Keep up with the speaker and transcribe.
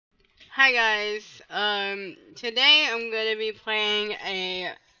Hi guys, today I'm gonna be playing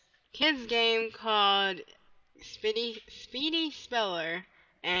a kids game called Speedy Speller,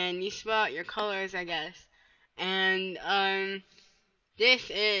 and you spell out your colors, I guess. And this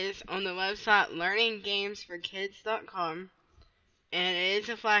is on the website learninggamesforkids.com, and it is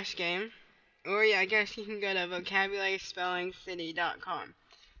a flash game. Or yeah, I guess you can go to vocabularyspellingcity.com.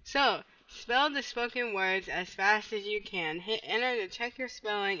 So, spell the spoken words as fast as you can. Hit enter to check your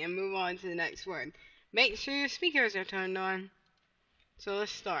spelling and move on to the next word. Make sure your speakers are turned on. So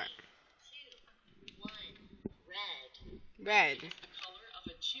let's start. 2, 1, red. Red. Is the color of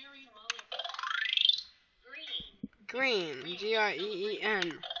a cherry lollipop. Green.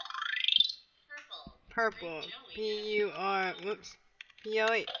 Green. Purple. Purple. P-U-R-P-L-E.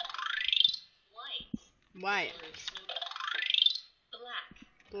 White. White. Black.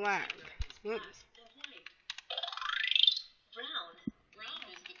 Black. Whoops. Brown. Brown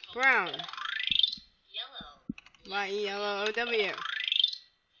is the color. Brown. Yellow. Y-E-L-L-O-W. Pink.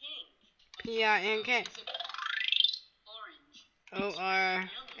 P-I-N-K. Orange.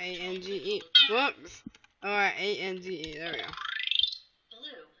 O-R-A-N-G-E. Whoops. O-R-A-N-G-E. There we go.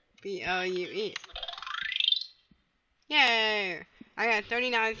 Blue. B-L-U-E. Yay! I got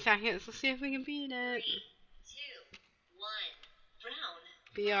 39 seconds. Let's see if we can beat it. 3, 2, 1. Brown.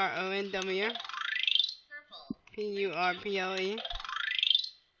 B-R-O-N-W. Purple. P-U-R-P-L-E.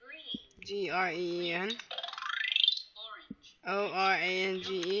 Green. G-R-E-E-N. Orange.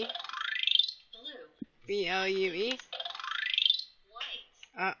 O-R-A-N-G-E. Blue. B-L-U-E.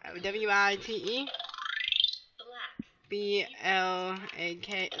 White. W-I-T-E. Black.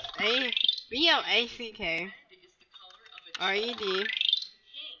 B-L-A-K-A. B-L-A-C-K. Red is the color of a R-E-D. pink.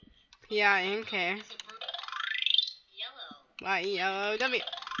 P-I-N-K. Yellow. Y-E-L-O-W.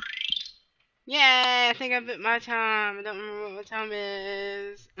 Yay! I think I beat my time. I don't remember what time it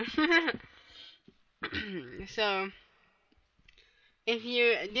is. So, if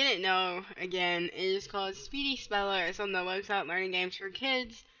you didn't know, again, it is called Speedy Speller. It's on the website Learning Games for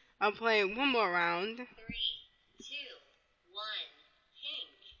Kids. I'll play one more round. 3, 2, 1. Pink.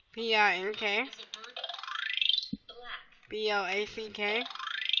 P-I-N-K. Is a bird. Black. B-L-A-C-K.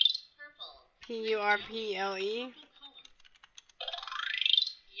 Purple. P-U-R-P-L-E. Purple color.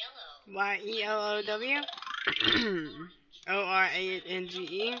 Yellow. Y-E-L-O-W. Orange.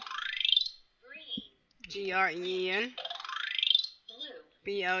 O-R-A-N-G-E. Green. G-R-E-E-N. Blue.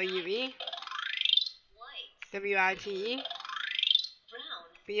 B-L-U-E. White. W-I-T-E. Brown.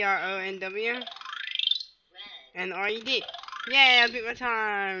 B-R-O-N-W. Red. And R-E-D. Yay, I beat my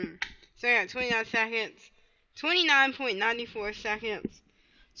time. So I got 29 seconds. 29.94 seconds.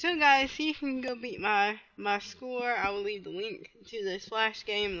 So guys, see if you can go beat my score. I will leave the link to this flash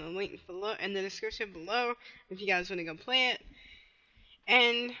game in the link below in the description below if you guys want to go play it.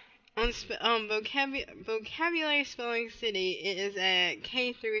 And on Vocabulary Spelling City, it is a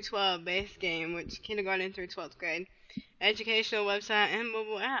K through 12 base game, which kindergarten through 12th grade, educational website and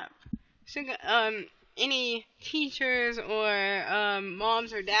mobile app. So any teachers or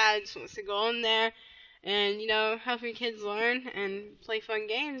moms or dads wants to go on there and help your kids learn and play fun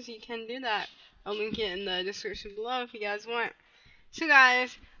games, you can do that. I'll link it in the description below if you guys want. So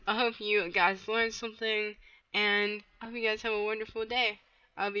guys, I hope you guys learned something, and I hope you guys have a wonderful day.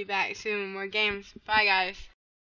 I'll be back soon with more games. Bye guys.